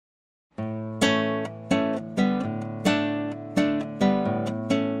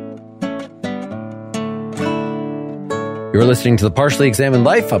You're listening to The Partially Examined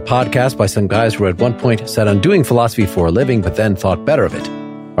Life, a podcast by some guys who at one point set on doing philosophy for a living, but then thought better of it.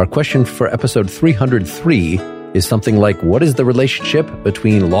 Our question for episode 303 is something like, what is the relationship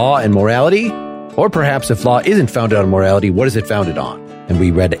between law and morality? Or perhaps if law isn't founded on morality, what is it founded on? And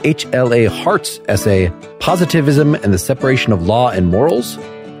we read H.L.A. Hart's essay, Positivism and the Separation of Law and Morals,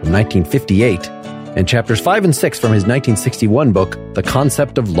 from 1958, and chapters 5 and 6 from his 1961 book, The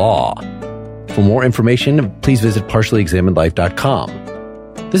Concept of Law. For more information, please visit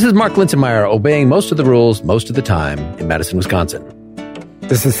partiallyexaminedlife.com. This is Mark Linsenmeyer, obeying most of the rules most of the time in Madison, Wisconsin.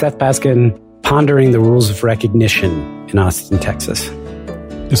 This is Seth Baskin, pondering the rules of recognition in Austin, Texas.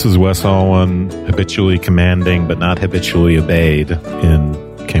 This is Wes Alwan, habitually commanding but not habitually obeyed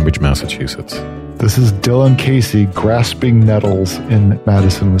in Cambridge, Massachusetts. This is Dylan Casey, grasping nettles in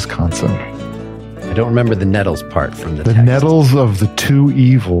Madison, Wisconsin. I don't remember the nettles part from the text. The nettles of the two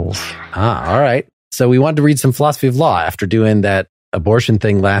evils. All right. So we wanted to read some philosophy of law after doing that abortion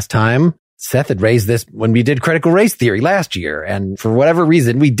thing last time. Seth had raised this when we did critical race theory last year, and for whatever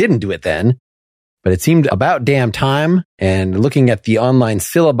reason, we didn't do it then. But it seemed about damn time, and looking at the online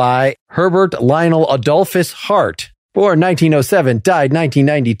syllabi, Herbert Lionel Adolphus Hart, born 1907, died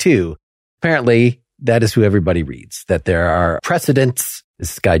 1992. Apparently, that is who everybody reads, that there are precedents.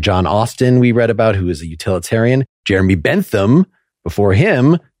 This guy, John Austin, we read about, who is a utilitarian. Jeremy Bentham, before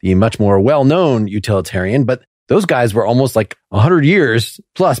him, the much more well-known utilitarian. But those guys were almost like 100 years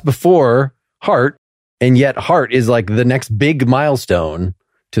plus before Hart. And yet Hart is like the next big milestone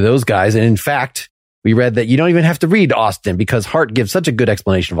to those guys. And in fact, we read that you don't even have to read Austin because Hart gives such a good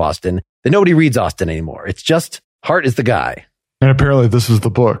explanation of Austin that nobody reads Austin anymore. It's just Hart is the guy. And apparently this is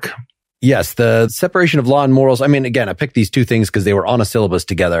the book. Yes, the separation of law and morals. I mean, again, I picked these two things because they were on a syllabus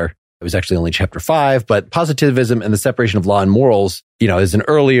together. It was actually only chapter 5, but positivism and the separation of law and morals, is an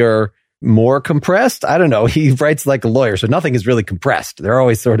earlier, more compressed. I don't know. He writes like a lawyer, so nothing is really compressed. There are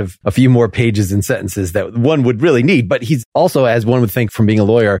always sort of a few more pages and sentences that one would really need, but he's also, as one would think from being a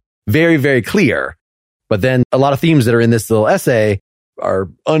lawyer, very, very clear. But then a lot of themes that are in this little essay are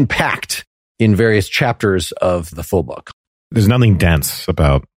unpacked in various chapters of the full book. There's nothing dense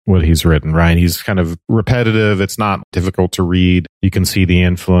about what he's written, right? He's kind of repetitive. It's not difficult to read. You can see the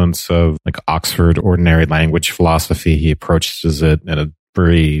influence of like Oxford ordinary language philosophy. He approaches it in a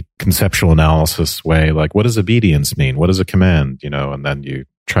very conceptual analysis way. Like, what does obedience mean? What is a command? And then you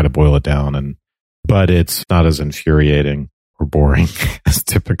try to boil it down. But it's not as infuriating or boring as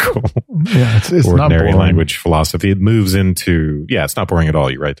typical it's ordinary language philosophy. It moves into, it's not boring at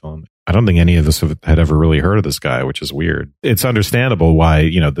all. You're right, Dylan. I don't think any of us had ever really heard of this guy, which is weird. It's understandable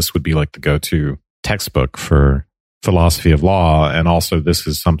why, this would be like the go-to textbook for philosophy of law. And also this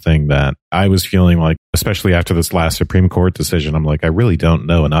is something that I was feeling like, especially after this last Supreme Court decision, I'm like, I really don't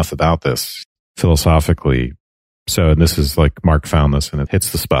know enough about this philosophically. So this is like Mark found this and it hits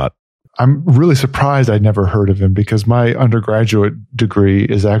the spot. I'm really surprised I'd never heard of him because my undergraduate degree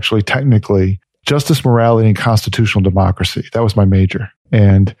is actually technically justice, morality, and constitutional democracy. That was my major.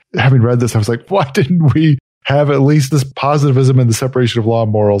 And having read this, I was like, why didn't we have at least this positivism and the separation of law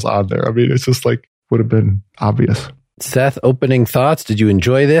and morals on there? I mean, it's just like, would have been obvious. Seth, opening thoughts. Did you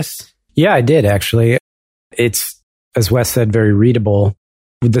enjoy this? Yeah, I did, actually. It's, as Wes said, very readable.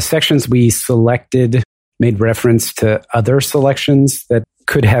 The sections we selected made reference to other selections that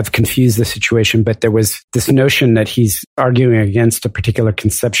could have confused the situation, but there was this notion that he's arguing against a particular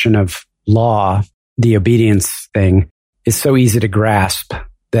conception of law, the obedience thing, is so easy to grasp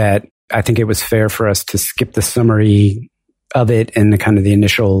that I think it was fair for us to skip the summary of it and the kind of the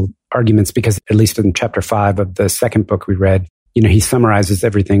initial arguments, because at least in chapter 5 of the second book we read, he summarizes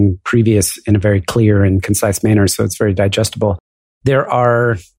everything previous in a very clear and concise manner, so it's very digestible. There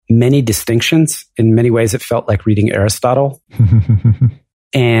are many distinctions. In many ways, it felt like reading Aristotle.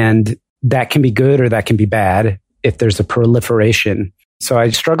 And that can be good or that can be bad if there's a proliferation. So I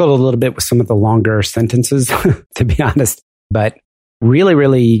struggled a little bit with some of the longer sentences, to be honest, but really,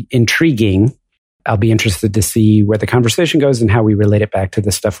 really intriguing. I'll be interested to see where the conversation goes and how we relate it back to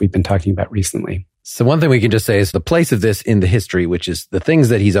the stuff we've been talking about recently. So one thing we can just say is the place of this in the history, which is the things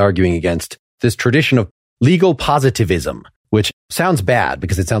that he's arguing against, this tradition of legal positivism, which sounds bad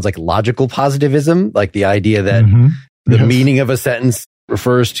because it sounds like logical positivism, like the idea that the meaning of a sentence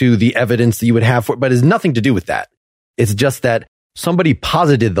refers to the evidence that you would have for it, but it has nothing to do with that. It's just that somebody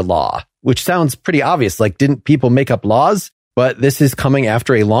posited the law, which sounds pretty obvious. Like, didn't people make up laws? But this is coming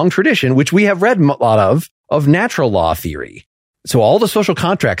after a long tradition, which we have read a lot of natural law theory. So all the social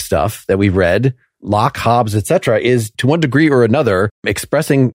contract stuff that we've read, Locke, Hobbes, etc., is to one degree or another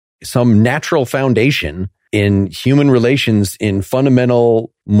expressing some natural foundation in human relations, in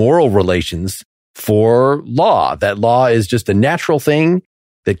fundamental moral relations for law, that law is just a natural thing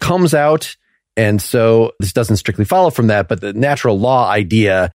that comes out. And so this doesn't strictly follow from that, but the natural law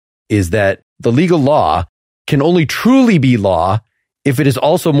idea is that the legal law can only truly be law if it is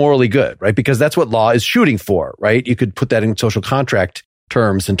also morally good, right? Because that's what law is shooting for, right? You could put that in social contract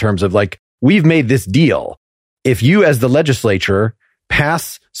terms in terms of like, we've made this deal. If you as the legislature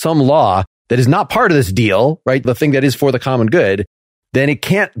pass some law that is not part of this deal, right? The thing that is for the common good, then it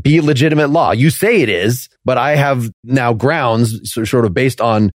can't be legitimate law. You say it is, but I have now grounds sort of based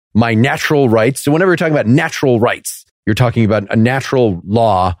on my natural rights. So whenever you're talking about natural rights, you're talking about a natural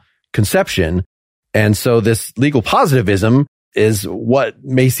law conception. And so this legal positivism is what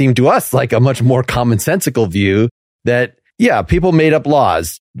may seem to us like a much more commonsensical view that, yeah, people made up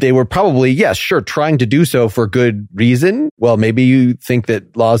laws. They were probably, yes, sure, trying to do so for good reason. Well, maybe you think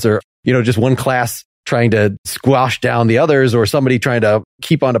that laws are, just one class trying to squash down the others or somebody trying to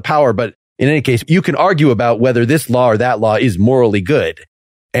keep on to power. But in any case, you can argue about whether this law or that law is morally good.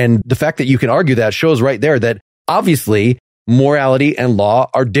 And the fact that you can argue that shows right there that obviously morality and law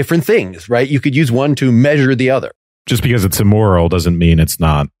are different things, right? You could use one to measure the other. Just because it's immoral doesn't mean it's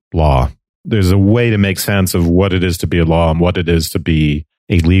not law. There's a way to make sense of what it is to be a law and what it is to be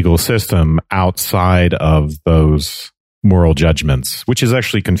a legal system outside of those moral judgments, which is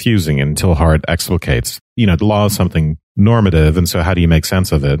actually confusing until Hart explicates. The law is something normative, and so how do you make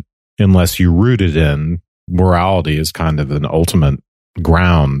sense of it unless you root it in morality is kind of an ultimate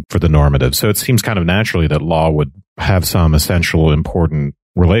ground for the normative. So it seems kind of naturally that law would have some essential important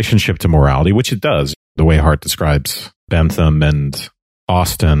relationship to morality, which it does. The way Hart describes Bentham and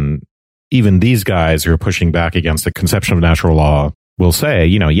Austin, even these guys who are pushing back against the conception of natural law will say,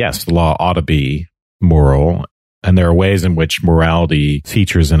 yes, the law ought to be moral, and there are ways in which morality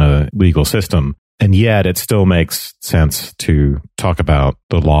features in a legal system. And yet it still makes sense to talk about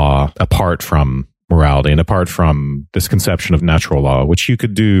the law apart from morality and apart from this conception of natural law, which you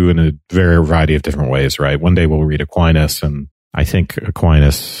could do in a variety of different ways, right? One day we'll read Aquinas, and I think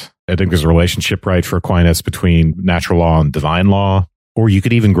there's a relationship, right, for Aquinas between natural law and divine law. Or you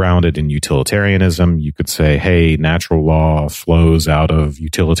could even ground it in utilitarianism. You could say, hey, natural law flows out of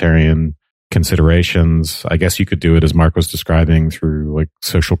utilitarian considerations. I guess you could do it as Mark was describing through like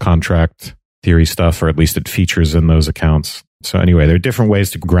social contract theory stuff, or at least it features in those accounts. So anyway, there are different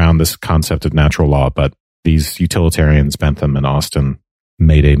ways to ground this concept of natural law, but these utilitarians, Bentham and Austin,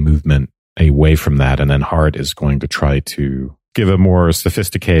 made a movement away from that. And then Hart is going to try to give a more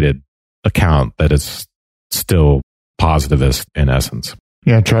sophisticated account that is still positivist in essence.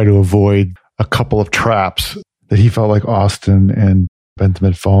 Yeah, try to avoid a couple of traps that he felt like Austin and Bentham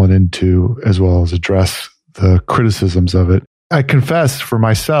had fallen into, as well as address the criticisms of it. I confess for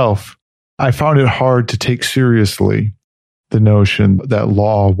myself, I found it hard to take seriously the notion that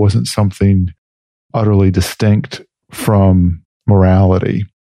law wasn't something utterly distinct from morality,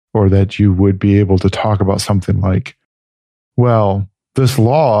 or that you would be able to talk about something like, well, this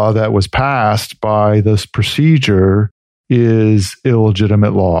law that was passed by this procedure is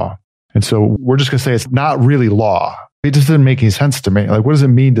illegitimate law. And so we're just going to say it's not really law. It just didn't make any sense to me. Like, what does it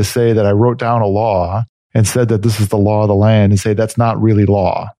mean to say that I wrote down a law and said that this is the law of the land and say that's not really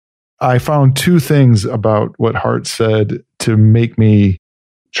law? I found two things about what Hart said to make me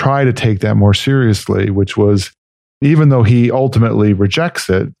try to take that more seriously, which was, even though he ultimately rejects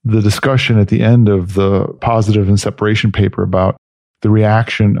it, the discussion at the end of the positive and separation paper about the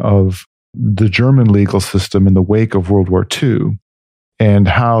reaction of the German legal system in the wake of World War II and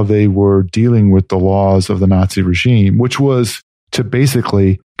how they were dealing with the laws of the Nazi regime, which was to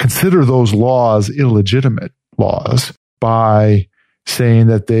basically consider those laws illegitimate laws by saying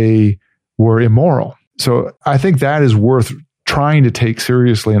that they were immoral. So I think that is worth trying to take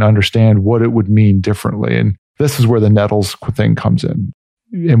seriously and understand what it would mean differently. And this is where the Nettles thing comes in.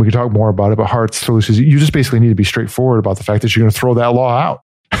 And we can talk more about it, but Hart's solution is you just basically need to be straightforward about the fact that you're going to throw that law out.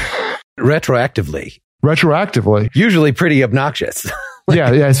 Retroactively. Usually pretty obnoxious.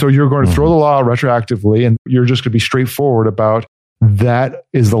 Yeah. So you're going to throw the law out retroactively, and you're just going to be straightforward about that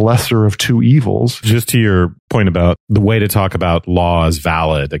is the lesser of two evils. Just to your point about the way to talk about law is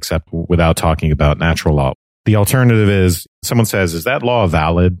valid, except without talking about natural law. The alternative is someone says, is that law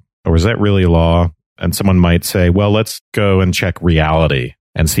valid or is that really law? And someone might say, well, let's go and check reality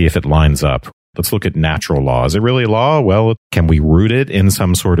and see if it lines up. Let's look at natural law. Is it really law? Well, can we root it in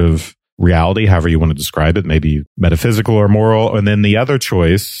some sort of reality, however you want to describe it, maybe metaphysical or moral? And then the other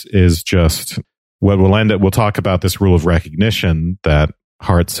choice is just what we'll talk about this rule of recognition that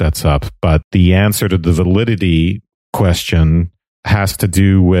Hart sets up. But the answer to the validity question has to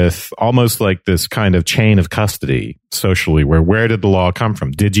do with almost like this kind of chain of custody socially, where did the law come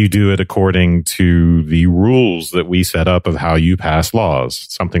from? Did you do it according to the rules that we set up of how you pass laws?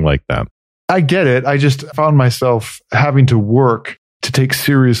 Something like that. I get it. I just found myself having to work to take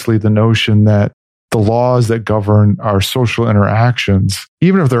seriously the notion that the laws that govern our social interactions,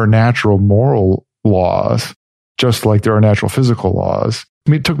 even if there are natural moral laws, just like there are natural physical laws,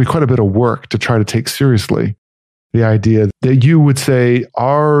 it took me quite a bit of work to try to take seriously the idea that you would say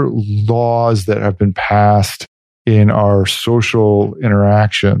our laws that have been passed in our social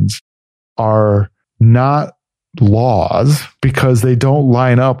interactions are not laws because they don't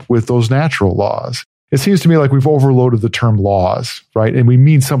line up with those natural laws. It seems to me like we've overloaded the term laws, right? And we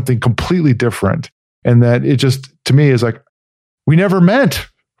mean something completely different. And that it just, to me, is like, we never meant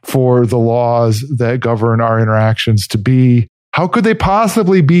for the laws that govern our interactions to be, how could they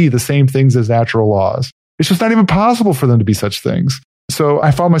possibly be the same things as natural laws? It's just not even possible for them to be such things. So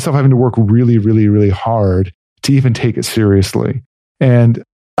I found myself having to work really, really, really hard to even take it seriously. And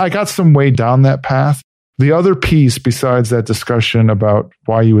I got some way down that path. The other piece, besides that discussion about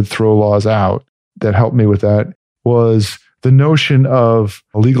why you would throw laws out, that helped me with that was the notion of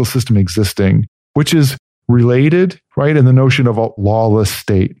a legal system existing, which is related, right? And the notion of a lawless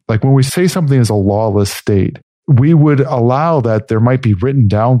state. Like when we say something is a lawless state, we would allow that there might be written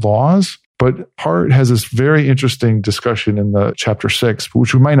down laws. But Hart has this very interesting discussion in the chapter 6,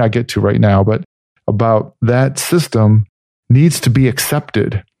 which we might not get to right now, but about that system needs to be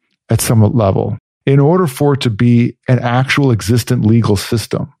accepted at some level in order for it to be an actual existent legal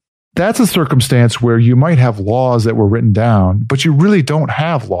system. That's a circumstance where you might have laws that were written down, but you really don't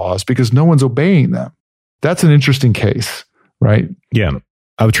have laws because no one's obeying them. That's an interesting case, right? Yeah.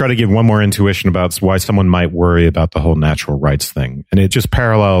 I would try to give one more intuition about why someone might worry about the whole natural rights thing. And it just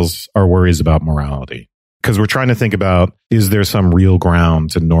parallels our worries about morality. Because we're trying to think about, is there some real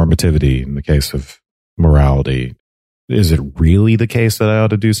ground to normativity in the case of morality? Is it really the case that I ought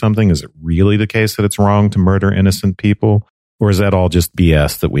to do something? Is it really the case that it's wrong to murder innocent people? Or is that all just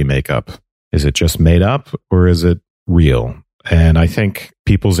BS that we make up? Is it just made up or is it real? And I think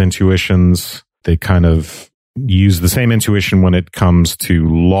people's intuitions, they kind of use the same intuition when it comes to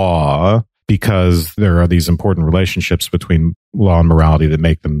law because there are these important relationships between law and morality that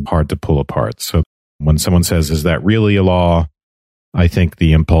make them hard to pull apart. So when someone says, is that really a law? I think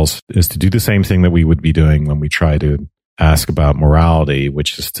the impulse is to do the same thing that we would be doing when we try to ask about morality,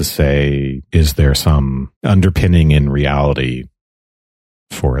 which is to say, is there some underpinning in reality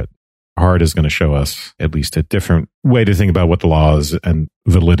for it? Hart is going to show us at least a different way to think about what the law is and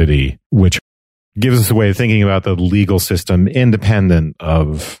validity, which gives us a way of thinking about the legal system independent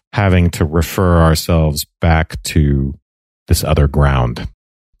of having to refer ourselves back to this other ground.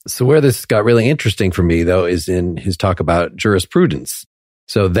 So where this got really interesting for me, though, is in his talk about jurisprudence.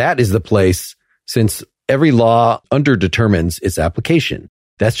 So that is the place, since every law underdetermines its application.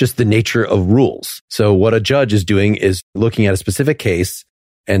 That's just the nature of rules. So what a judge is doing is looking at a specific case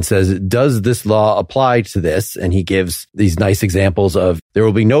and says, does this law apply to this? And he gives these nice examples of there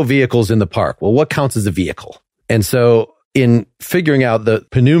will be no vehicles in the park. Well, what counts as a vehicle? And so in figuring out the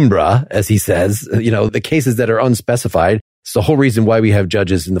penumbra, as he says, the cases that are unspecified, it's the whole reason why we have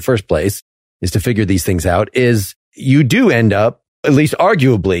judges in the first place is to figure these things out, is you do end up, at least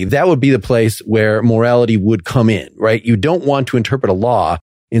arguably, that would be the place where morality would come in, right? You don't want to interpret a law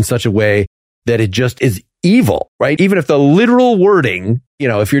in such a way that it just is evil, right? Even if the literal wording,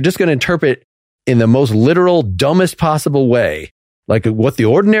 if you're just going to interpret in the most literal, dumbest possible way, like what the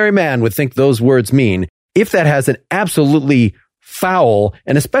ordinary man would think those words mean, if that has an absolutely foul,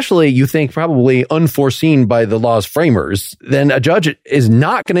 and especially you think probably unforeseen by the law's framers, then a judge is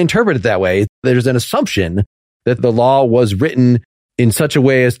not going to interpret it that way. There's an assumption that the law was written in such a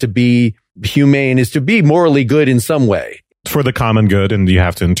way as to be humane, is to be morally good in some way. For the common good, and you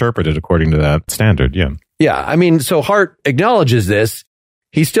have to interpret it according to that standard, yeah. Yeah, I mean, so Hart acknowledges this.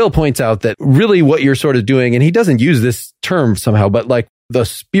 He still points out that really what you're sort of doing, and he doesn't use this term somehow, but like the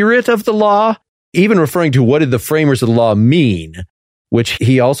spirit of the law, even referring to what did the framers of the law mean, which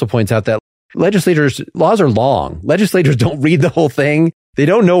he also points out that laws are long. Legislators don't read the whole thing. They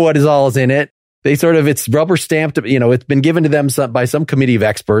don't know what all is in it. It's rubber stamped, it's been given to them by some committee of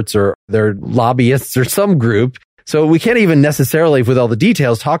experts or their lobbyists or some group. So we can't even necessarily, with all the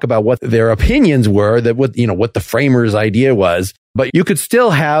details, talk about what their opinions were, what the framers' idea was. But you could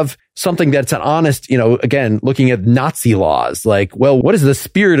still have something that's an honest, again, looking at Nazi laws, like, well, what is the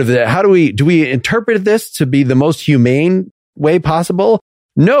spirit of that? How do we interpret this to be the most humane way possible?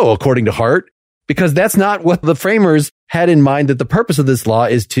 No, according to Hart, because that's not what the framers had in mind, that the purpose of this law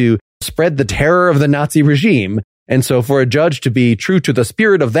is to spread the terror of the Nazi regime. And so for a judge to be true to the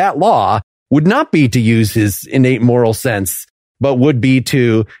spirit of that law would not be to use his innate moral sense, but would be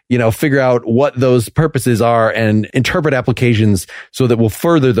to, figure out what those purposes are and interpret applications so that we'll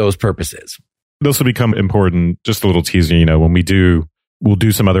further those purposes. This will become important. Just a little teaser, when we'll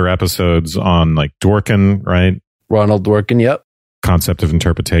do some other episodes on like Dworkin, right? Ronald Dworkin, yep. Concept of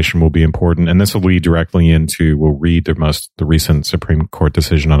interpretation will be important. And this will lead directly into, we'll read the recent Supreme Court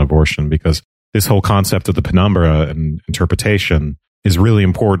decision on abortion, because this whole concept of the penumbra and interpretation is really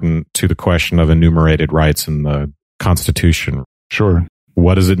important to the question of enumerated rights in the Constitution. Sure.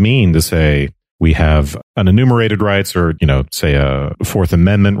 What does it mean to say we have an enumerated rights or, say a Fourth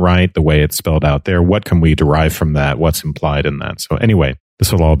Amendment right, the way it's spelled out there? What can we derive from that? What's implied in that? So anyway,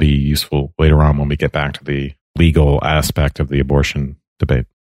 this will all be useful later on when we get back to the legal aspect of the abortion debate.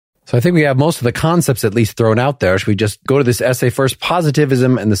 So I think we have most of the concepts at least thrown out there. Should we just go to this essay first?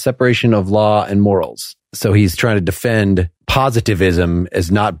 Positivism and the separation of law and morals. So he's trying to defend positivism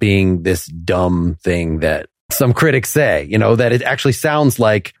as not being this dumb thing that some critics say, that it actually sounds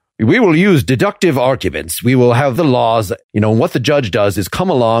like we will use deductive arguments. We will have the laws, what the judge does is come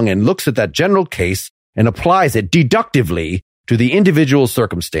along and looks at that general case and applies it deductively to the individual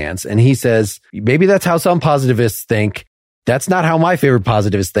circumstance. And he says, maybe that's how some positivists think. That's not how my favorite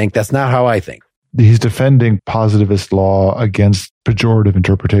positivists think. That's not how I think. He's defending positivist law against pejorative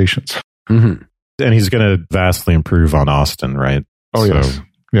interpretations. Mm-hmm. And he's going to vastly improve on Austin, right? Oh, yes.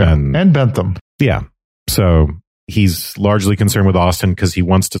 Yeah. And Bentham. Yeah. So he's largely concerned with Austin because he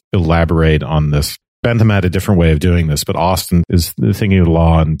wants to elaborate on this. Bentham had a different way of doing this, but Austin is thinking of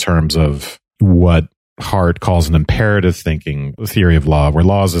law in terms of what Hart calls an imperative thinking theory of law, where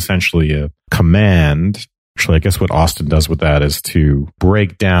law is essentially a command. Actually, I guess what Austin does with that is to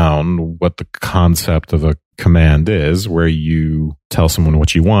break down what the concept of a command is, where you tell someone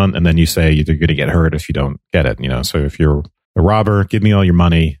what you want, and then you say you're going to get hurt if you don't get it. So if you're a robber, give me all your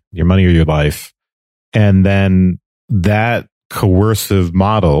money or your life. And then that coercive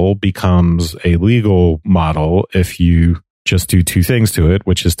model becomes a legal model if you just do two things to it,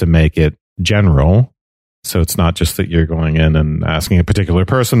 which is to make it general. So it's not just that you're going in and asking a particular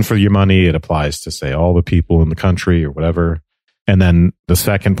person for your money. It applies to, say, all the people in the country or whatever. And then the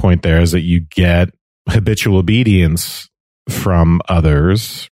second point there is that you get habitual obedience from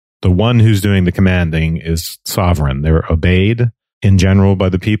others. The one who's doing the commanding is sovereign. They're obeyed in general by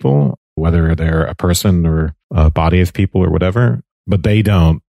the people, whether they're a person or a body of people or whatever, but they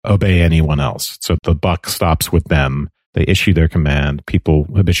don't obey anyone else. So the buck stops with them. They issue their command. People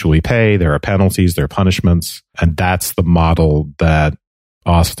habitually pay. There are penalties. There are punishments. And that's the model that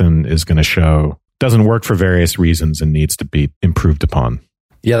Austin is going to show doesn't work for various reasons and needs to be improved upon.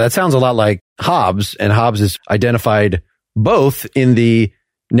 Yeah, that sounds a lot like Hobbes. And Hobbes is identified both in the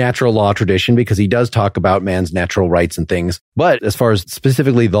natural law tradition because he does talk about man's natural rights and things. But as far as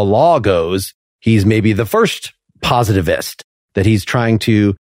specifically the law goes, he's maybe the first positivist, that he's trying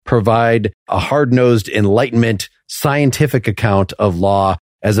to provide a hard-nosed Enlightenment scientific account of law,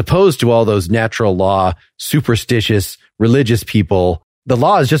 as opposed to all those natural law, superstitious, religious people. The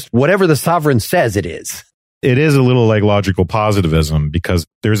law is just whatever the sovereign says it is. It is a little like logical positivism because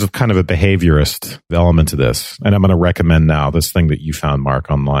there's a kind of a behaviorist element to this. And I'm going to recommend now this thing that you found, Mark,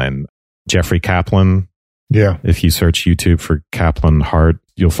 online. Jeffrey Kaplan. Yeah. If you search YouTube for Kaplan Hart,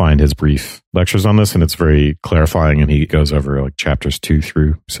 you'll find his brief lectures on this, and it's very clarifying. And he goes over like chapters 2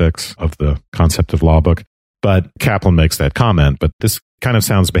 through 6 of the Concept of Law book. But Kaplan makes that comment, but this kind of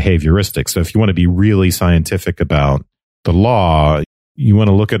sounds behavioristic. So if you want to be really scientific about the law, you want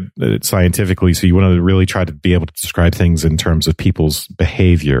to look at it scientifically. So you want to really try to be able to describe things in terms of people's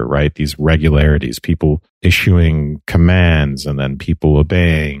behavior, right? These regularities, people issuing commands and then people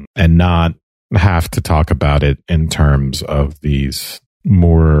obeying, and not have to talk about it in terms of these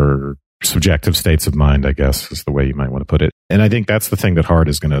more subjective states of mind, I guess is the way you might want to put it. And I think that's the thing that Hart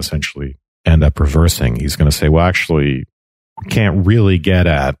is going to essentially end up reversing. He's going to say, well, actually, we can't really get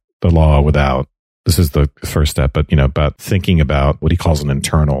at the law without, this is the first step, but, about thinking about what he calls an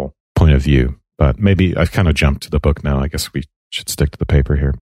internal point of view. But maybe I've kind of jumped to the book now. I guess we should stick to the paper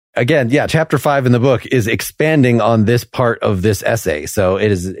here. Again, yeah, chapter 5 in the book is expanding on this part of this essay. So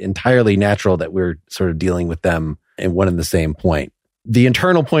it is entirely natural that we're sort of dealing with them in one and the same point. The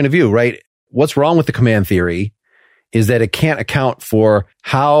internal point of view, right? What's wrong with the command theory is that it can't account for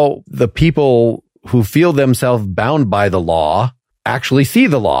how the people who feel themselves bound by the law actually see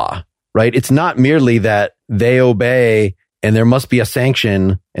the law, right? It's not merely that they obey and there must be a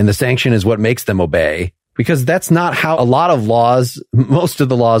sanction and the sanction is what makes them obey, because that's not how a lot of laws, most of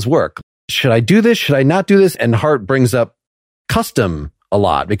the laws work. Should I do this? Should I not do this? And Hart brings up custom a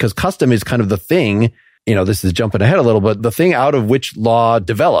lot because custom is kind of the thing this is jumping ahead a little, but the thing out of which law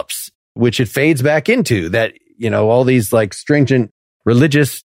develops, which it fades back into, that, all these like stringent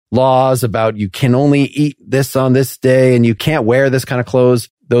religious laws about you can only eat this on this day and you can't wear this kind of clothes.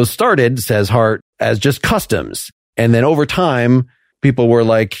 Those started, says Hart, as just customs. And then over time, people were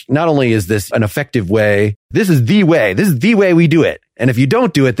like, not only is this an effective way, this is the way we do it. And if you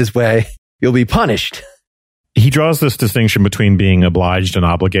don't do it this way, you'll be punished. He draws this distinction between being obliged and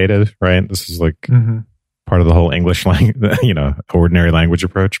obligated, right? This is like part of the whole English ordinary language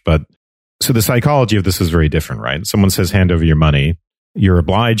approach. But so the psychology of this is very different, right? Someone says, hand over your money. You're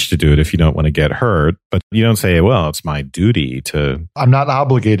obliged to do it if you don't want to get hurt, but you don't say, well, it's my duty to. I'm not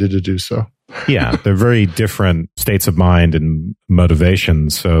obligated to do so. Yeah, they're very different states of mind and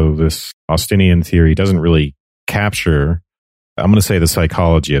motivations. So this Austinian theory doesn't really capture, I'm going to say the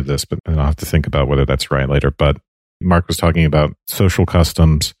psychology of this, but I'll have to think about whether that's right later. But Mark was talking about social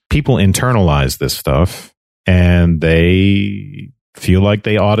customs. People internalize this stuff and they feel like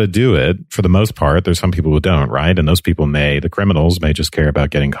they ought to do it for the most part. There's some people who don't, right? And those people the criminals may just care about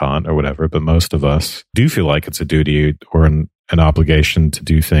getting caught or whatever, but most of us do feel like it's a duty or an obligation to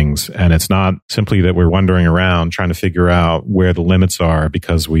do things. And it's not simply that we're wandering around trying to figure out where the limits are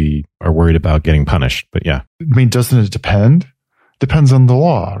because we are worried about getting punished. But yeah. I mean, doesn't it depend? Depends on the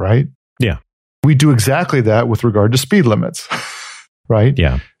law, right? Yeah. We do exactly that with regard to speed limits, right?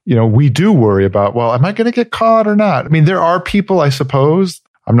 Yeah. We do worry about, well, am I going to get caught or not? I mean, there are people, I suppose,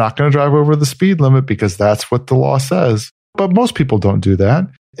 I'm not going to drive over the speed limit because that's what the law says. But most people don't do that.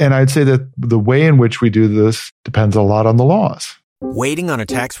 And I'd say that the way in which we do this depends a lot on the laws. Waiting on a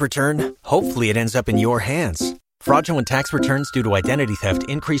tax return? Hopefully it ends up in your hands. Fraudulent tax returns due to identity theft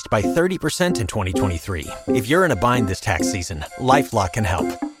increased by 30% in 2023. If you're in a bind this tax season, LifeLock can help.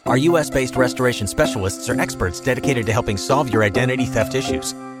 Our U.S.-based restoration specialists are experts dedicated to helping solve your identity theft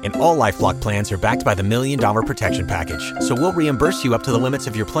issues. And all LifeLock plans are backed by the $1 Million Protection Package. So we'll reimburse you up to the limits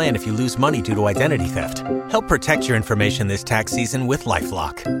of your plan if you lose money due to identity theft. Help protect your information this tax season with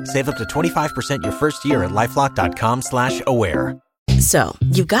LifeLock. Save up to 25% your first year at LifeLock.com/aware. So,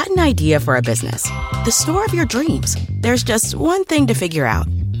 you've got an idea for a business. The store of your dreams. There's just one thing to figure out.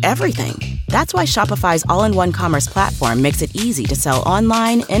 Everything. That's why Shopify's all-in-one commerce platform makes it easy to sell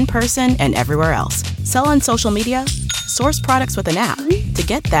online, in person, and everywhere else. Sell on social media, source products with an app to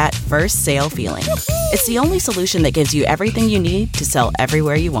get that first sale feeling. It's the only solution that gives you everything you need to sell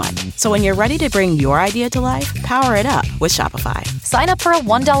everywhere you want. So when you're ready to bring your idea to life, power it up with Shopify. Sign up for a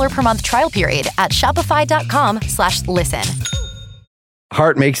 $1 per month trial period at shopify.com/listen.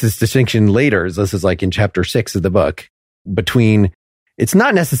 Hart makes this distinction later, this is like in chapter 6 of the book, between it's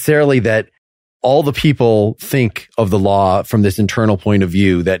not necessarily that all the people think of the law from this internal point of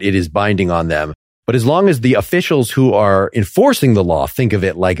view, that it is binding on them. But as long as the officials who are enforcing the law think of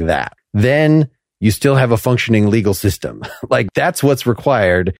it like that, then you still have a functioning legal system. Like that's what's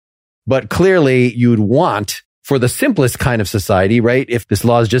required. But clearly you'd want, for the simplest kind of society, right? If this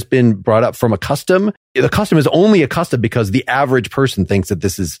law has just been brought up from a custom, the custom is only a custom because the average person thinks that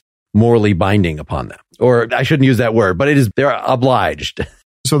this is morally binding upon them. Or I shouldn't use that word, but they're obliged.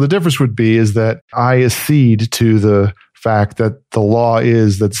 So the difference would be is that I accede to the fact that the law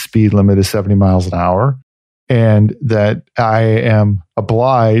is that the speed limit is 70 miles an hour and that I am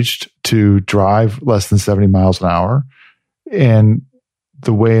obliged to drive less than 70 miles an hour. And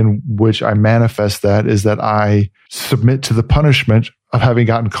the way in which I manifest that is that I submit to the punishment of having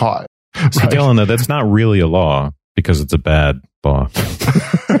gotten caught. So right? Dylan, that's not really a law because it's a bad law.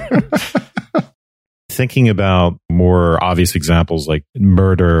 Thinking about more obvious examples like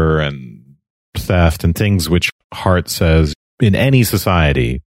murder and theft and things which Hart says in any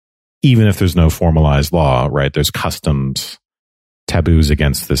society, even if there's no formalized law, right? There's customs, taboos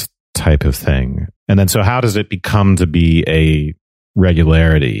against this type of thing. And then so how does it become to be a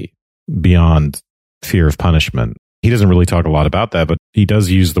regularity beyond fear of punishment? He doesn't really talk a lot about that, but he does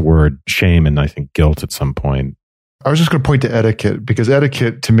use the word shame and I think guilt at some point. I was just going to point to etiquette because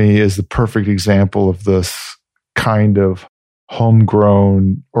etiquette to me is the perfect example of this kind of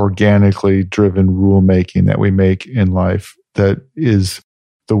homegrown, organically driven rulemaking that we make in life that is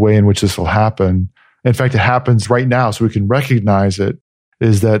the way in which this will happen. In fact, it happens right now so we can recognize it,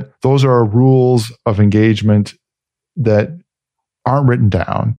 is that those are rules of engagement that aren't written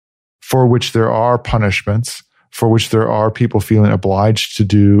down, for which there are punishments, for which there are people feeling obliged to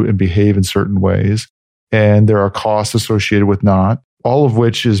do and behave in certain ways. And there are costs associated with not, all of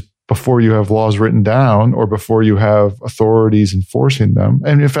which is before you have laws written down or before you have authorities enforcing them.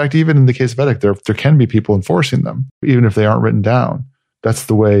 And in fact, even in the case of etiquette, there can be people enforcing them, even if they aren't written down. That's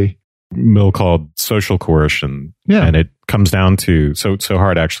the way Mill called social coercion. Yeah. And it comes down to, so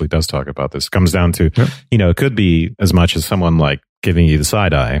Hart actually does talk about this. It comes down to, it could be as much as someone like giving you the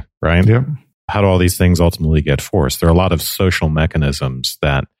side eye, right? Yep. How do all these things ultimately get forced? There are a lot of social mechanisms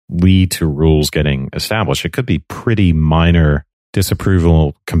that lead to rules getting established. It could be pretty minor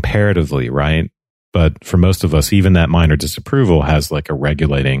disapproval comparatively, right? But for most of us, even that minor disapproval has like a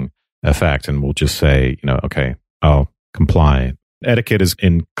regulating effect. And we'll just say, okay, I'll comply. Etiquette is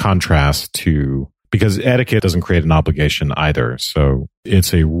in contrast to, because etiquette doesn't create an obligation either. So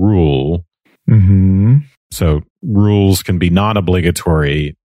it's a rule. Mm-hmm. So rules can be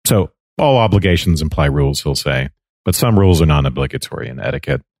non-obligatory. So all obligations imply rules, he'll say, but some rules are non-obligatory, and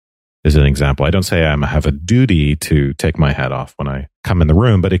etiquette is an example. I don't say I have a duty to take my hat off when I come in the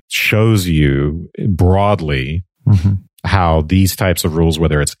room, but it shows you broadly how these types of rules,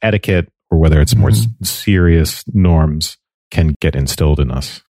 whether it's etiquette or whether it's more serious norms, can get instilled in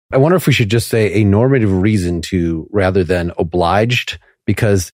us. I wonder if we should just say a normative reason to rather than obliged,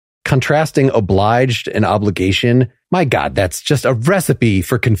 because contrasting obliged and obligation, my God, that's just a recipe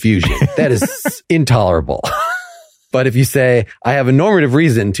for confusion. That is intolerable. But if you say, I have a normative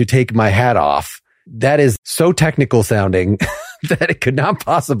reason to take my hat off, that is so technical sounding that it could not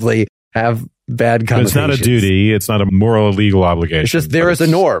possibly have bad connotations. It's not a duty. It's not a moral or legal obligation. It's just there is a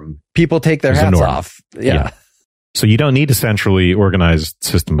norm. People take their hats off. Yeah. So you don't need a centrally organized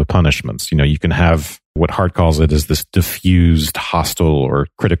system of punishments. You can have what Hart calls it is this diffused, hostile, or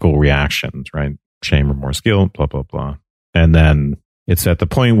critical reactions, right? Shame, remorse, guilt, blah, blah, blah. And then it's at the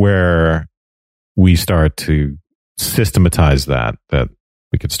point where we start to systematize that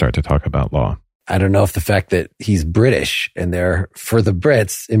we could start to talk about law. I don't know if the fact that he's British and they're, for the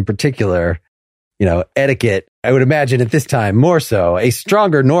Brits in particular, etiquette, I would imagine at this time more so, a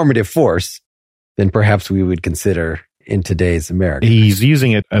stronger normative force than perhaps we would consider in today's America. He's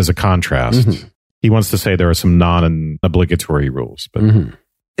using it as a contrast. He wants to say there are some non-obligatory rules, but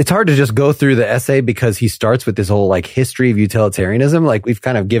it's hard to just go through the essay because he starts with this whole like history of utilitarianism. Like we've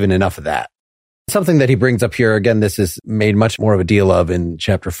kind of given enough of that. Something that he brings up here, again, this is made much more of a deal of in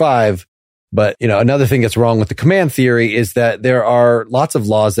chapter 5. But, another thing that's wrong with the command theory is that there are lots of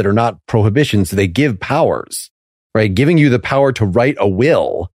laws that are not prohibitions. They give powers, right? Giving you the power to write a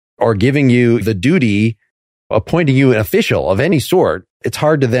will or giving you the duty, appointing you an official of any sort. It's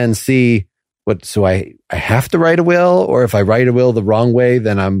hard to then see so I have to write a will, or if I write a will the wrong way,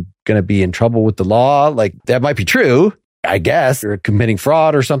 then I'm going to be in trouble with the law. Like that might be true. I guess you're committing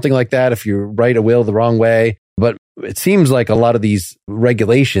fraud or something like that if you write a will the wrong way. But it seems like a lot of these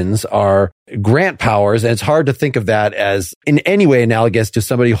regulations are grant powers, and it's hard to think of that as in any way analogous to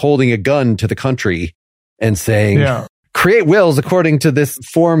somebody holding a gun to the country and saying, create wills according to this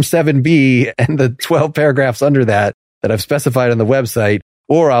Form 7B and the 12 paragraphs under that I've specified on the website,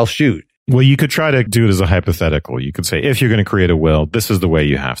 or I'll shoot. Well, you could try to do it as a hypothetical. You could say, if you're going to create a will, this is the way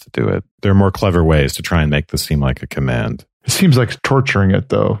you have to do it. There are more clever ways to try and make this seem like a command. It seems like torturing it,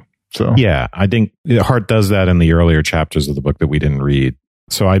 though. So yeah, I think Hart does that in the earlier chapters of the book that we didn't read.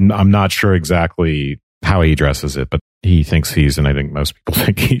 So I'm not sure exactly how he addresses it, but he thinks and I think most people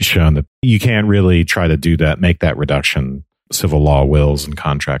think he's shown that you can't really try to do that, make that reduction, civil law wills and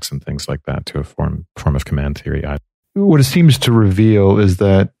contracts and things like that to a form of command theory. What it seems to reveal is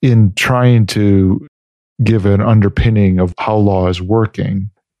that in trying to give an underpinning of how law is working,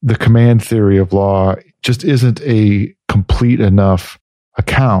 the command theory of law just isn't a complete enough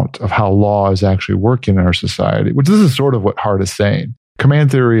account of how law is actually working in our society, which this is sort of what Hart is saying.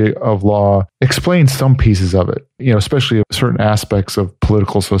 Command theory of law explains some pieces of it, especially certain aspects of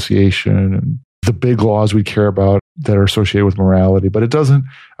political association and the big laws we care about that are associated with morality, but it doesn't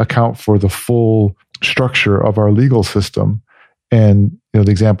account for the full structure of our legal system. And the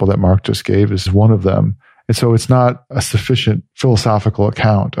example that Mark just gave is one of them. And so it's not a sufficient philosophical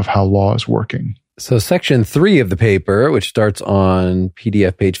account of how law is working. So section 3 of the paper, which starts on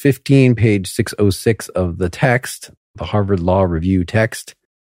PDF page 15, page 606 of the text, the Harvard Law Review text,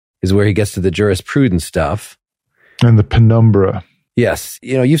 is where he gets to the jurisprudence stuff. And the penumbra. Yes.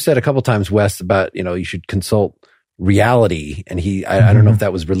 You've said a couple times, Wes, about, you should consult reality. And I don't know if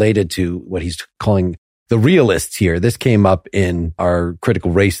that was related to what he's calling the realists here. This came up in our critical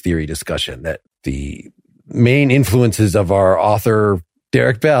race theory discussion, that the main influences of our author,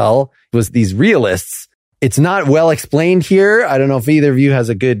 Derek Bell, was these realists. It's not well explained here. I don't know if either of you has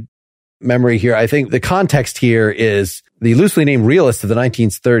a good memory here. I think the context here is the loosely named realists of the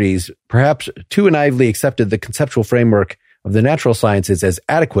 1930s perhaps too naively accepted the conceptual framework of the natural sciences as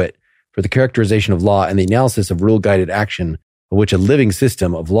adequate for the characterization of law and the analysis of rule-guided action of which a living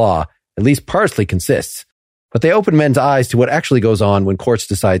system of law at least partially consists. but they open men's eyes to what actually goes on when courts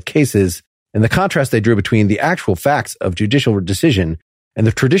decide cases, and the contrast they drew between the actual facts of judicial decision and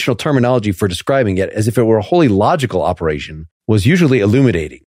the traditional terminology for describing it as if it were a wholly logical operation was usually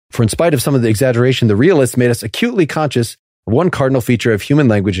illuminating. For in spite of some of the exaggeration, the realists made us acutely conscious of one cardinal feature of human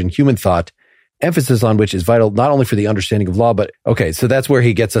language and human thought, emphasis on which is vital not only for the understanding of law, but okay, so that's where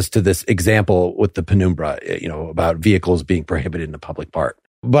he gets us to this example with the penumbra, about vehicles being prohibited in a public park.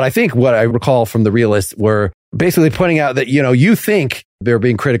 But I think what I recall from the realists were basically pointing out that, you think they're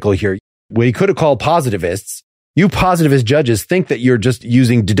being critical here. What he could have called positivists, you positivist judges think that you're just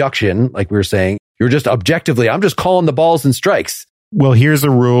using deduction, like we were saying. You're just objectively, I'm just calling the balls and strikes. Well, here's a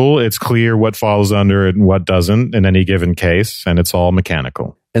rule. It's clear what falls under it and what doesn't in any given case, and it's all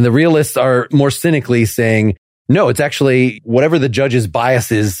mechanical. And the realists are more cynically saying, no, it's actually whatever the judge's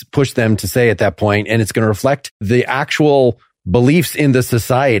biases push them to say at that point, and it's going to reflect the actual beliefs in the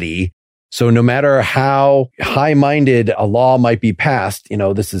society. So no matter how high-minded a law might be passed,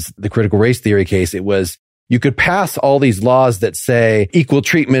 this is the critical race theory case, it was you could pass all these laws that say equal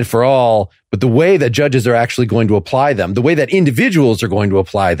treatment for all, but the way that judges are actually going to apply them, the way that individuals are going to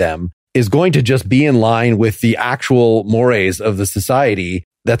apply them, is going to just be in line with the actual mores of the society.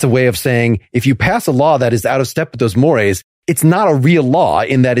 That's a way of saying, if you pass a law that is out of step with those mores, it's not a real law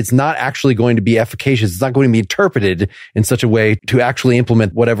in that it's not actually going to be efficacious. It's not going to be interpreted in such a way to actually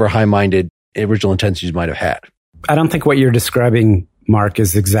implement whatever high-minded original intentions you might have had. I don't think what you're describing, Mark,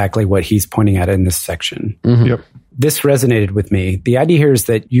 is exactly what he's pointing at in this section. Mm-hmm. Yep. This resonated with me. The idea here is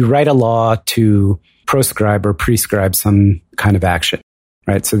that you write a law to proscribe or prescribe some kind of action,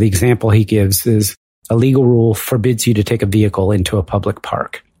 right? So the example he gives is a legal rule forbids you to take a vehicle into a public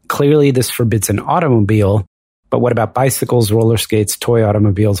park. Clearly, this forbids an automobile, but what about bicycles, roller skates, toy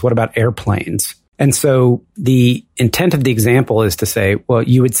automobiles? What about airplanes? And so the intent of the example is to say, well,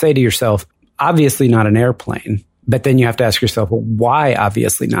 you would say to yourself, obviously not an airplane. But then you have to ask yourself, well, why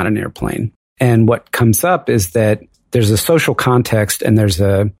obviously not an airplane? And what comes up is that there's a social context and there's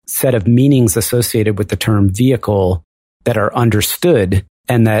a set of meanings associated with the term vehicle that are understood,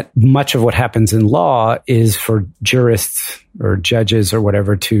 and that much of what happens in law is for jurists or judges or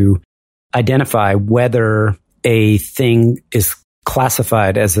whatever to identify whether a thing is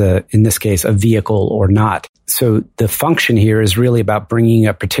classified as in this case, a vehicle or not. So the function here is really about bringing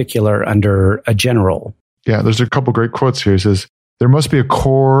a particular under a general. Yeah, there's a couple great quotes here. It says, there must be a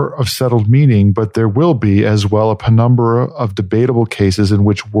core of settled meaning, but there will be as well a penumbra of debatable cases in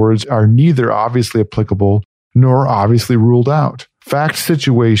which words are neither obviously applicable nor obviously ruled out. Fact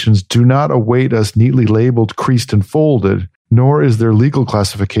situations do not await us neatly labeled, creased, and folded, nor is their legal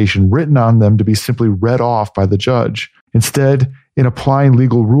classification written on them to be simply read off by the judge. Instead, in applying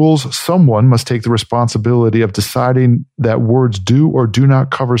legal rules, someone must take the responsibility of deciding that words do or do not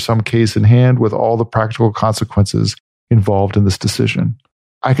cover some case in hand with all the practical consequences involved in this decision.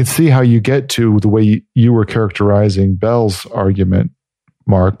 I can see how you get to the way you were characterizing Bell's argument,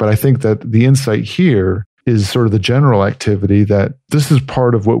 Mark, but I think that the insight here is sort of the general activity that this is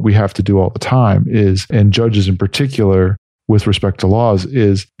part of what we have to do all the time is, and judges in particular with respect to laws,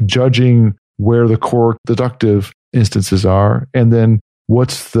 is judging where the core deductive instances are, and then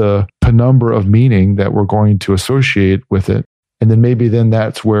what's the penumbra of meaning that we're going to associate with it. And then maybe then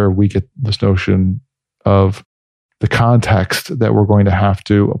that's where we get this notion of the context that we're going to have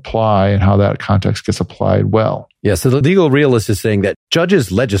to apply and how that context gets applied well. Yeah, so the legal realist is saying that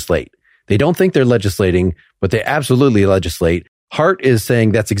judges legislate. They don't think they're legislating, but they absolutely legislate. Hart is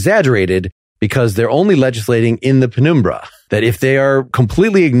saying that's exaggerated because they're only legislating in the penumbra. That if they are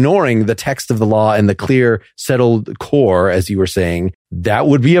completely ignoring the text of the law and the clear, settled core, as you were saying, that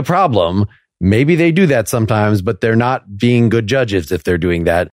would be a problem. Maybe they do that sometimes, but they're not being good judges if they're doing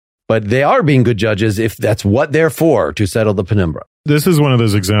that. But they are being good judges if that's what they're for, to settle the penumbra. This is one of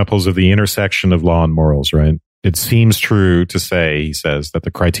those examples of the intersection of law and morals, right? It seems true to say, he says, that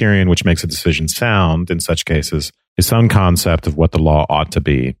the criterion which makes a decision sound in such cases is some concept of what the law ought to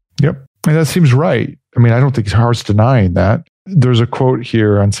be. Yep. And that seems right. I mean, I don't think Hart's denying that. There's a quote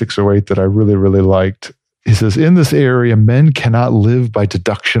here on 608 that I really, really liked. He says, in this area, men cannot live by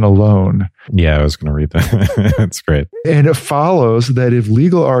deduction alone. Yeah, I was going to read that. That's great. And it follows that if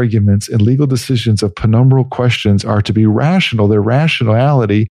legal arguments and legal decisions of penumbral questions are to be rational, their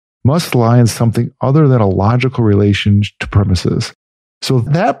rationality must lie in something other than a logical relation to premises. So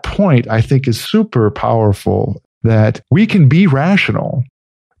that point, I think, is super powerful, that we can be rational,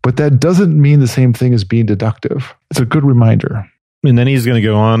 but that doesn't mean the same thing as being deductive. It's a good reminder. And then he's going to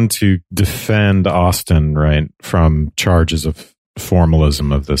go on to defend Austin, right, from charges of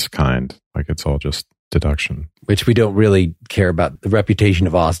formalism of this kind. Like it's all just deduction. Which we don't really care about the reputation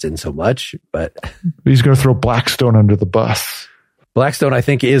of Austin so much, but he's going to throw Blackstone under the bus. Blackstone, I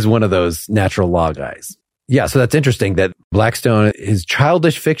think, is one of those natural law guys. Yeah, so that's interesting that Blackstone is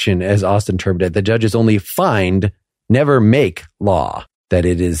childish fiction, as Austin termed it. The judges only find, never make law. That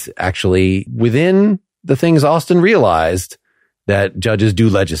it is actually within the things Austin realized that judges do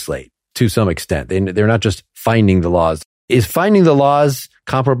legislate to some extent. They're not just finding the laws. Is finding the laws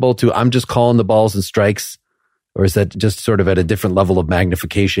comparable to I'm just calling the balls and strikes? Or is that just sort of at a different level of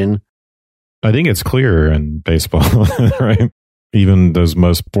magnification? I think it's clearer in baseball, right? Even those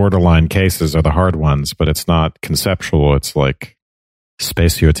most borderline cases are the hard ones, but it's not conceptual. It's like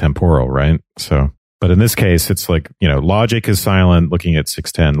spatiotemporal, right? So, but in this case, it's like, logic is silent looking at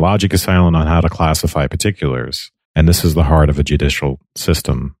 610. Logic is silent on how to classify particulars. And this is the heart of a judicial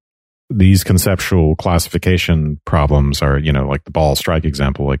system. These conceptual classification problems are, like the ball strike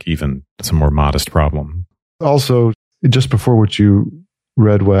example, like even it's a more modest problem. Also, just before what you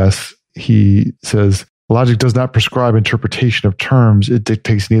read, Wes, he says, logic does not prescribe interpretation of terms. It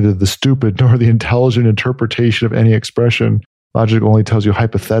dictates neither the stupid nor the intelligent interpretation of any expression. Logic only tells you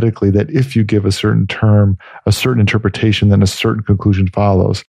hypothetically that if you give a certain term a certain interpretation, then a certain conclusion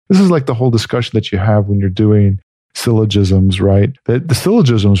follows. This is like the whole discussion that you have when you're doing syllogisms, right? That the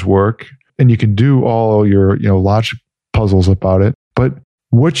syllogisms work and you can do all your, logic puzzles about it. But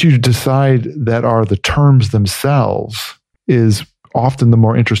what you decide that are the terms themselves is often the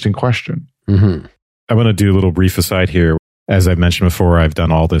more interesting question. Mm-hmm. I want to do a little brief aside here. As I've mentioned before, I've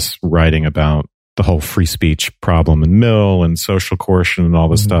done all this writing about the whole free speech problem in Mill and social coercion and all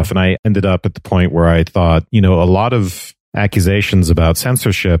this stuff. And I ended up at the point where I thought, a lot of accusations about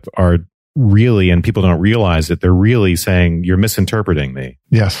censorship are really, and people don't realize it, they're really saying you're misinterpreting me.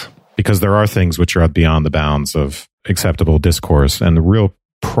 Yes. Because there are things which are beyond the bounds of acceptable discourse. And the real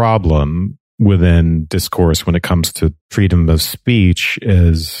problem within discourse when it comes to freedom of speech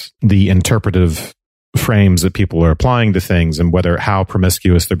is the interpretive frames that people are applying to things and how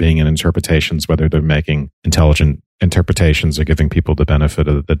promiscuous they're being in interpretations, whether they're making intelligent interpretations or giving people the benefit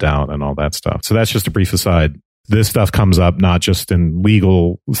of the doubt and all that stuff. So that's just a brief aside. This stuff comes up not just in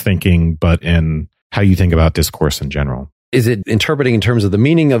legal thinking, but in how you think about discourse in general. Is it interpreting in terms of the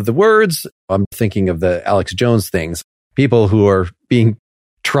meaning of the words? I'm thinking of the Alex Jones things. People who are being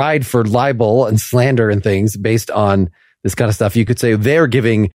tried for libel and slander and things based on this kind of stuff. You could say they're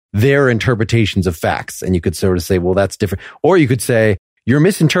giving their interpretations of facts. And you could sort of say, well, that's different. Or you could say, you're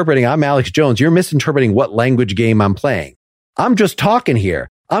misinterpreting. I'm Alex Jones. You're misinterpreting what language game I'm playing. I'm just talking here.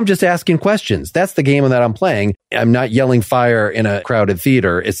 I'm just asking questions. That's the game that I'm playing. I'm not yelling fire in a crowded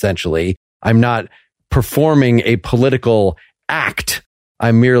theater, essentially. I'm not performing a political act.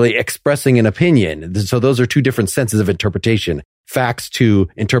 I'm merely expressing an opinion. So those are two different senses of interpretation. Facts to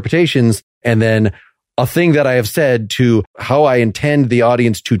interpretations, and then a thing that I have said to how I intend the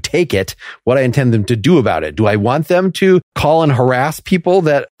audience to take it, what I intend them to do about it. Do I want them to call and harass people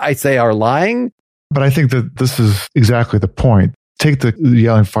that I say are lying? But I think that this is exactly the point. Take the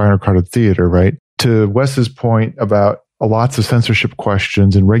yelling fire in a crowded theater, right? To Wes's point about lots of censorship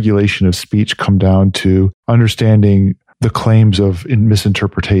questions and regulation of speech come down to understanding the claims of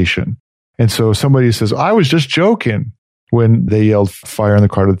misinterpretation. And so somebody says, I was just joking when they yelled fire in the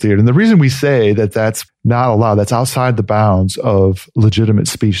crowded theater. And the reason we say that that's not allowed, that's outside the bounds of legitimate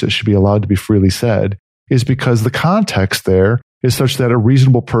speech that should be allowed to be freely said, is because the context there is such that a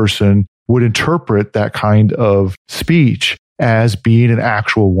reasonable person would interpret that kind of speech as being an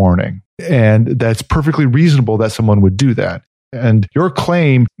actual warning. And that's perfectly reasonable that someone would do that. And your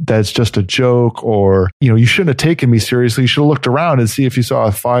claim that's just a joke or, you shouldn't have taken me seriously, you should have looked around and see if you saw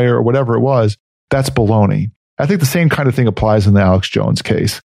a fire or whatever it was, that's baloney. I think the same kind of thing applies in the Alex Jones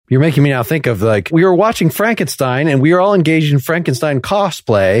case. You're making me now think of we were watching Frankenstein and we were all engaged in Frankenstein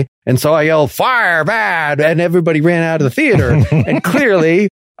cosplay. And so I yelled, fire, bad, and everybody ran out of the theater. And clearly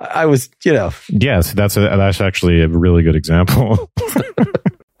I was, Yes, that's actually a really good example.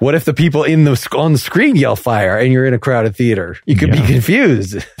 What if the people on the screen yell fire and you're in a crowded theater? You could be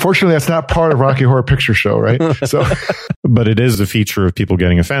confused. Fortunately, that's not part of Rocky Horror Picture Show, right? So, but it is a feature of people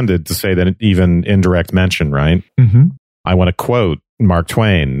getting offended to say that even indirect mention, right? Mm-hmm. I want to quote Mark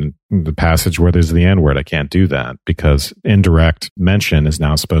Twain, the passage where there's the N-word. I can't do that because indirect mention is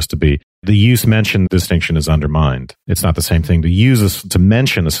now supposed to be the use mention distinction is undermined. It's not the same thing to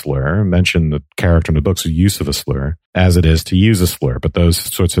mention a slur, mention the character in the book's use of a slur, as it is to use a slur. But those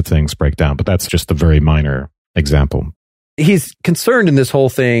sorts of things break down. But that's just a very minor example. He's concerned in this whole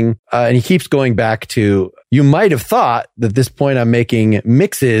thing, and he keeps going back to, you might have thought that this point I'm making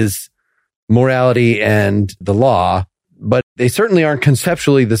mixes morality and the law, but they certainly aren't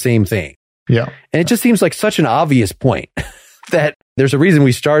conceptually the same thing. Yeah. And it just seems like such an obvious point that there's a reason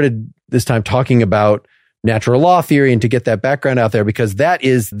we started this time talking about natural law theory and to get that background out there, because that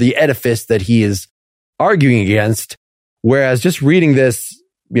is the edifice that he is arguing against. Whereas just reading this,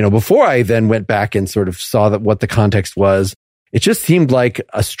 before I then went back and sort of saw that what the context was, it just seemed like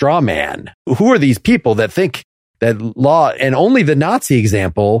a straw man. Who are these people that think that law, and only the Nazi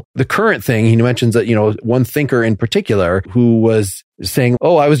example, the current thing, he mentions that, one thinker in particular who was saying,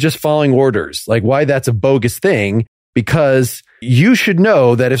 oh, I was just following orders. Like, why that's a bogus thing? Because you should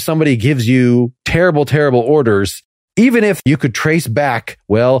know that if somebody gives you terrible, terrible orders, even if you could trace back,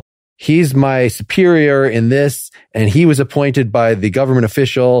 well, he's my superior in this, and he was appointed by the government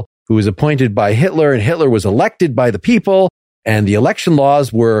official who was appointed by Hitler, and Hitler was elected by the people, and the election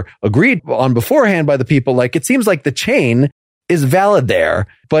laws were agreed on beforehand by the people. Like, it seems like the chain is valid there.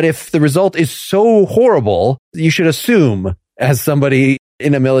 But if the result is so horrible, you should assume, as somebody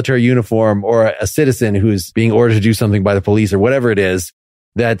in a military uniform or a citizen who's being ordered to do something by the police or whatever it is,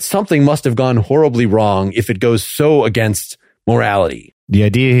 that something must have gone horribly wrong if it goes so against morality. The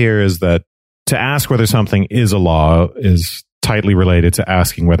idea here is that to ask whether something is a law is tightly related to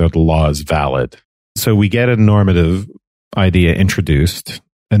asking whether the law is valid. So we get a normative idea introduced,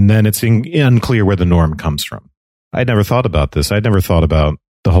 and then it's unclear where the norm comes from. I'd never thought about this. I'd never thought about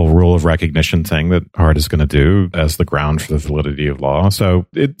the whole rule of recognition thing that Hart is going to do as the ground for the validity of law. So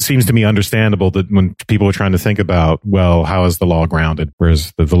it seems to me understandable that when people are trying to think about, well, how is the law grounded?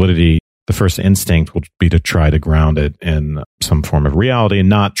 Whereas the validity, the first instinct will be to try to ground it in some form of reality and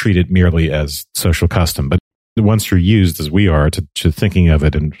not treat it merely as social custom. But once you're used, as we are, to thinking of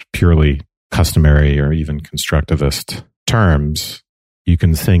it in purely customary or even constructivist terms, you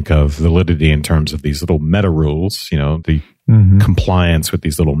can think of validity in terms of these little meta rules, the compliance with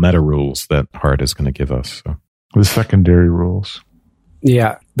these little meta rules that Hart is going to give us. So. The secondary rules.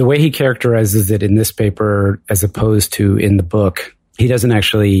 Yeah. The way he characterizes it in this paper, as opposed to in the book, he doesn't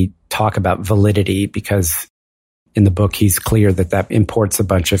actually talk about validity, because in the book, he's clear that imports a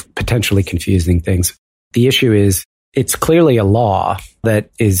bunch of potentially confusing things. The issue is it's clearly a law that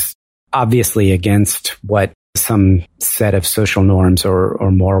is obviously against what some set of social norms or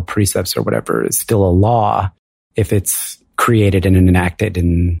moral precepts or whatever. Is still a law if it's created and enacted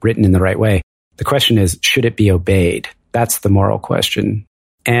and written in the right way. The question is, should it be obeyed? That's the moral question.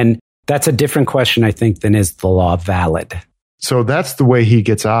 And that's a different question, I think, than is the law valid? So that's the way he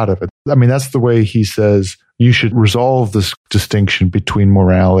gets out of it. I mean, that's the way he says you should resolve this distinction between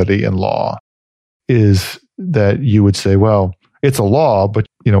morality and law, is that you would say, well, it's a law, but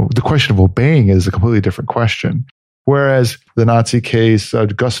the question of obeying is a completely different question. Whereas the Nazi case,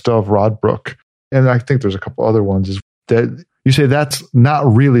 Gustav Rodbrook, and I think there's a couple other ones, is that you say that's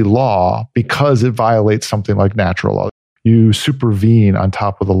not really law because it violates something like natural law. You supervene on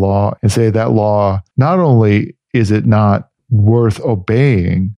top of the law and say that law, not only is it not worth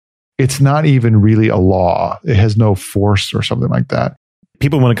obeying, it's not even really a law. It has no force or something like that.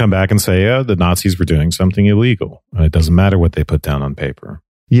 People want to come back and say, the Nazis were doing something illegal. And it doesn't matter what they put down on paper.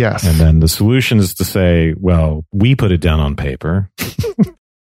 Yes. And then the solution is to say, well, we put it down on paper,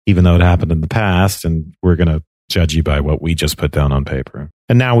 even though it happened in the past, and we're going to judge you by what we just put down on paper.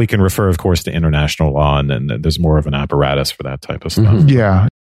 And now we can refer, of course, to international law, and then there's more of an apparatus for that type of stuff. Mm-hmm. Yeah.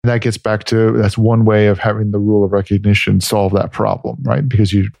 That gets back to, that's one way of having the rule of recognition solve that problem, right?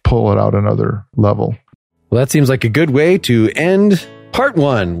 Because you pull it out another level. Well, that seems like a good way to end part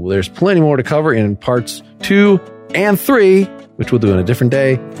 1. Well, there's plenty more to cover in parts 2 and 3, which we'll do on a different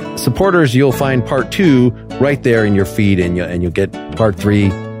day. Supporters, you'll find part 2 right there in your feed, and you'll get part 3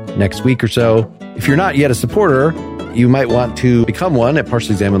 next week or so. If you're not yet a supporter, you might want to become one at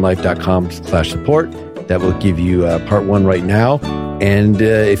partiallyexaminedlife.com/support. That will give you part 1 right now. And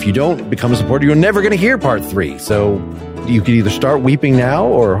if you don't become a supporter, you're never going to hear part 3. So you could either start weeping now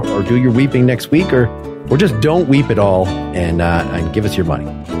or do your weeping next week, or just don't weep at all and give us your money.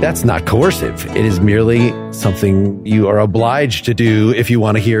 That's not coercive. It is merely something you are obliged to do if you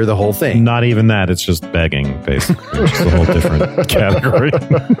want to hear the whole thing. Not even that. It's just begging, basically. It's just a whole different category.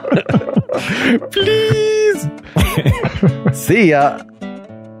 Please. See ya.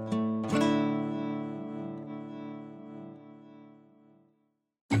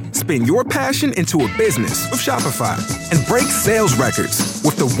 Spin your passion into a business with Shopify and break sales records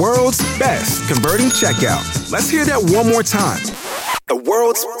with the world's best converting checkout. Let's hear that one more time. The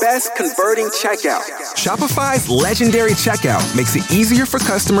world's best converting checkout. Shopify's legendary checkout makes it easier for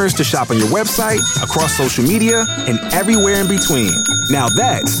customers to shop on your website, across social media, and everywhere in between. Now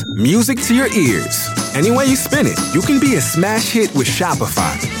that's music to your ears. Any way you spin it, you can be a smash hit with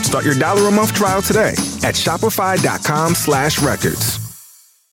Shopify. Start your $1 a month trial today at shopify.com/records.